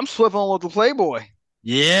 I'm swiveling with the Playboy.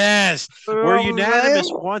 Yes, You know we're what I'm unanimous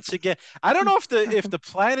saying? once again. I don't know if the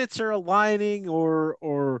planets are aligning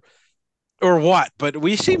or what, but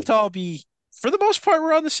we seem to all be, for the most part,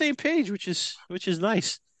 we're on the same page, which is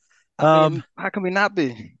nice. I mean, how can we not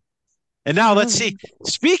be? And now let's see.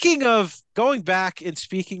 Speaking of going back, and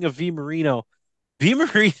speaking of V Marino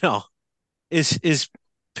is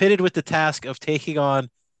pitted with the task of taking on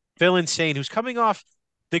Phil Insane, who's coming off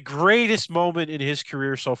the greatest moment in his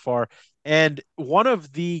career so far, and one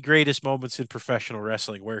of the greatest moments in professional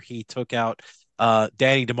wrestling, where he took out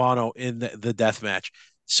Danny DeMano in the death match.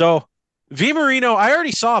 So V Marino, I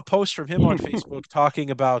already saw a post from him on Facebook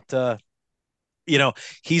talking about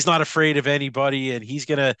he's not afraid of anybody, and he's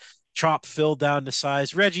gonna chop Phil down to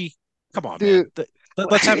size. Reggie, come on, man. Dude,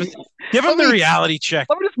 Let's give him let the me reality check.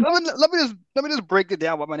 let me just break it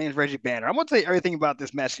down. Why my name is Reggie Banner. I'm gonna tell you everything about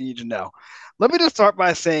this match you need to know. Let me just start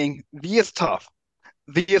by saying V is tough.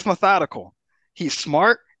 V is methodical. He's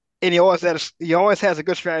smart, and he always has a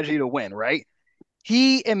good strategy to win. Right?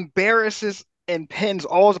 He embarrasses and pins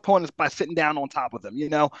all his opponents by sitting down on top of them.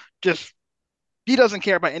 Just he doesn't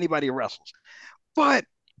care about anybody who wrestles. But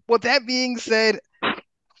with that being said,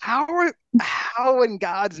 how in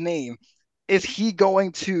God's name is he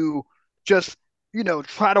going to just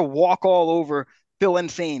try to walk all over Phil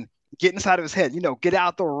Insane, get inside of his head, get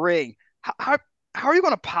out the ring? How are you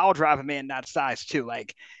going to pile drive a man that size too?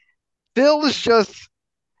 Like Phil is just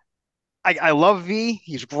I love V,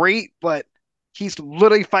 he's great, but he's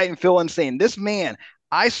literally fighting Phil Insane. This man,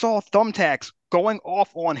 I saw thumbtacks going off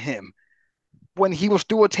on him when he was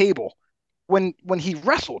through a table, when he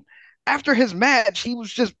wrestled. After his match,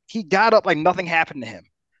 he got up like nothing happened to him.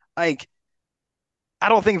 Like I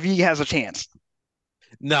don't think V has a chance.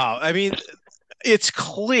 No, I mean, it's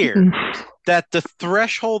clear that the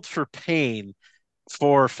threshold for pain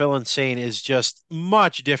for Phil Insane is just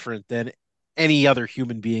much different than any other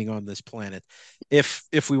human being on this planet. If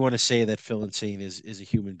we want to say that Phil Insane is a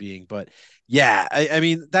human being. But yeah, I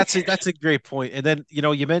mean, that's a great point. And then,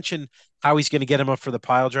 you mentioned how he's going to get him up for the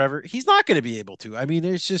pile driver. He's not going to be able to. I mean,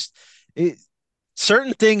 there's just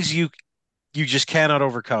certain things you just cannot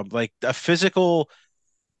overcome, like a physical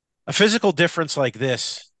difference like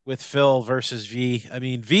this with Phil versus V. I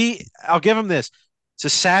mean, V, I'll give him this. It's a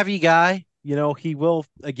savvy guy. He will,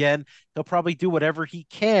 again, he'll probably do whatever he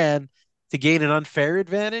can to gain an unfair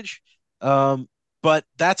advantage. But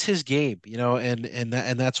that's his game, and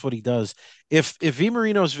that's what he does. If V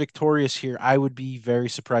Marino's victorious here, I would be very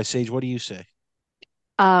surprised. Sage, what do you say?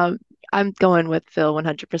 I'm going with Phil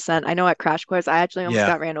 100%. I know at Crash Course, I actually almost Yeah.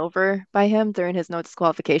 got ran over by him during his no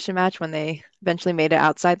disqualification match when they eventually made it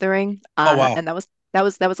outside the ring. Oh wow. And that was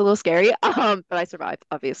a little scary. But I survived,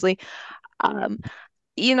 obviously. Um,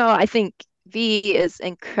 I think V is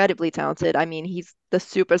incredibly talented. I mean, he's the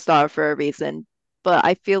superstar for a reason. But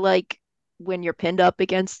I feel like when you're pinned up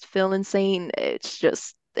against Phil Insane,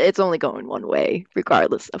 it's only going one way,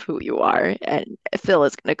 regardless of who you are. And Phil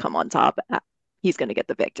is going to come on top. He's going to get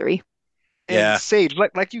the victory. And Yeah. Sage,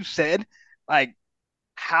 like you said, like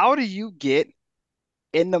how do you get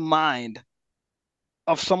in the mind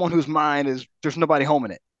of someone whose mind is there's nobody home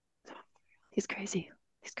in it? He's crazy.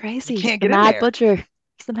 He's You crazy. can't The get in Mad there. Butcher.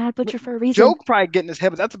 He's the Mad Butcher for a reason. Joke probably getting his head,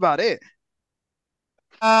 but that's about it.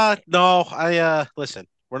 No, I listen,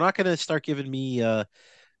 we're not gonna start giving me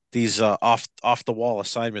these off the wall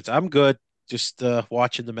assignments. I'm good just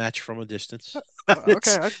watching the match from a distance.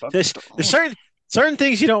 Okay, There's certain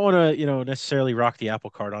things you don't want to, necessarily rock the apple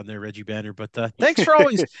cart on there, Reggie Banner, but thanks for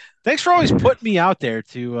always putting me out there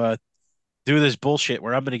to do this bullshit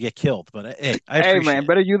where I'm gonna get killed. But hey, I hey appreciate man, it.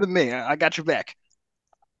 better you than me. I got your back.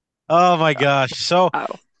 Oh my gosh. So Oh,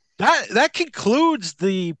 that concludes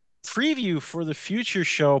the preview for the future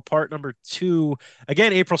show, part number 2.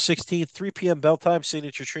 Again, April 16th, 3 p.m. bell time,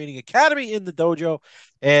 Signature Training Academy in the dojo.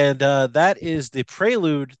 And that is the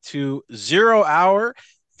prelude to 0 Hour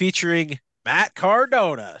featuring Matt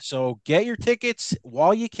Cardona. So get your tickets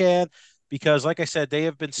while you can, because like I said, they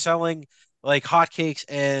have been selling like hotcakes,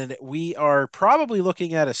 and we are probably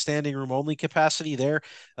looking at a standing room only capacity there.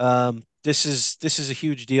 This is a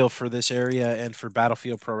huge deal for this area and for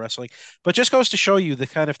Battlefield Pro Wrestling, but just goes to show you the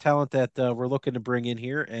kind of talent that we're looking to bring in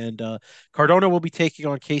here. And Cardona will be taking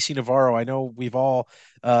on Casey Navarro. I know we've all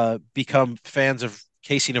become fans of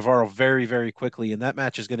Casey Navarro very, very quickly, and that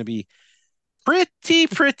match is going to be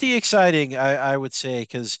pretty exciting, I would say,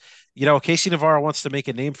 because Casey Navarro wants to make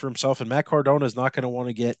a name for himself, and Matt Cardona is not going to want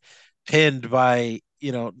to get pinned by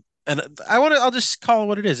and I'll just call it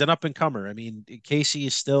what it is, an up and comer. I mean, Casey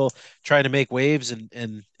is still trying to make waves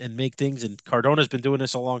and make things, and Cardona's been doing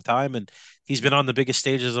this a long time, and he's been on the biggest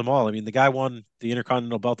stages of them all. I mean, the guy won the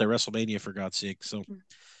Intercontinental belt at WrestleMania, for God's sake. So,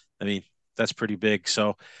 I mean, that's pretty big.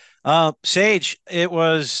 So, Sage, it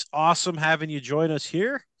was awesome having you join us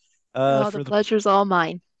here the pleasure's all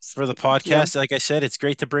mine. for the Thank you. podcast. Like I said, it's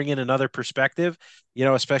great to bring in another perspective,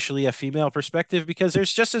 especially a female perspective, because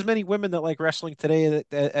there's just as many women that like wrestling today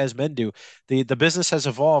as men do. The business has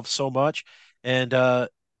evolved so much. And,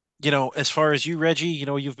 as far as you, Reggie,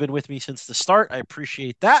 you've been with me since the start. I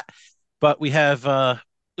appreciate that. But we have, I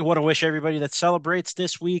want to wish everybody that celebrates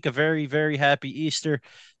this week a very, very happy Easter.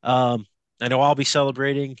 I know I'll be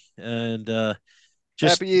celebrating, and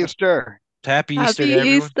just Happy Easter. happy Easter Happy to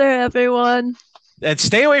everyone. Easter, everyone. And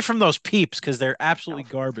stay away from those peeps because they're absolutely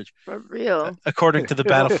garbage, For real. according to the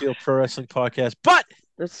Battlefield Pro Wrestling Podcast. But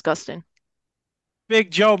Disgusting.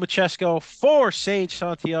 Big Joe Machesko for Sage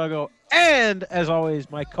Santiago, and as always,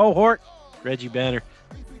 my cohort, Reggie Banner.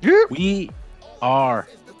 We are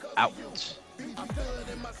out. I feel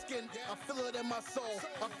it in my skin, I feel it in my soul,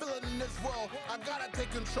 I feel it in this world, I gotta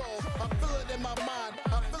take control, I feel it in my mind,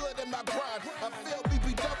 I feel it in my grind, I feel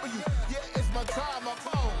BPW, yeah, it's my time, I'm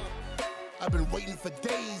home. I've been waiting for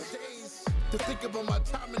days to think about my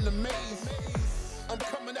time in the maze. I'm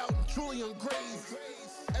coming out Julian Graves.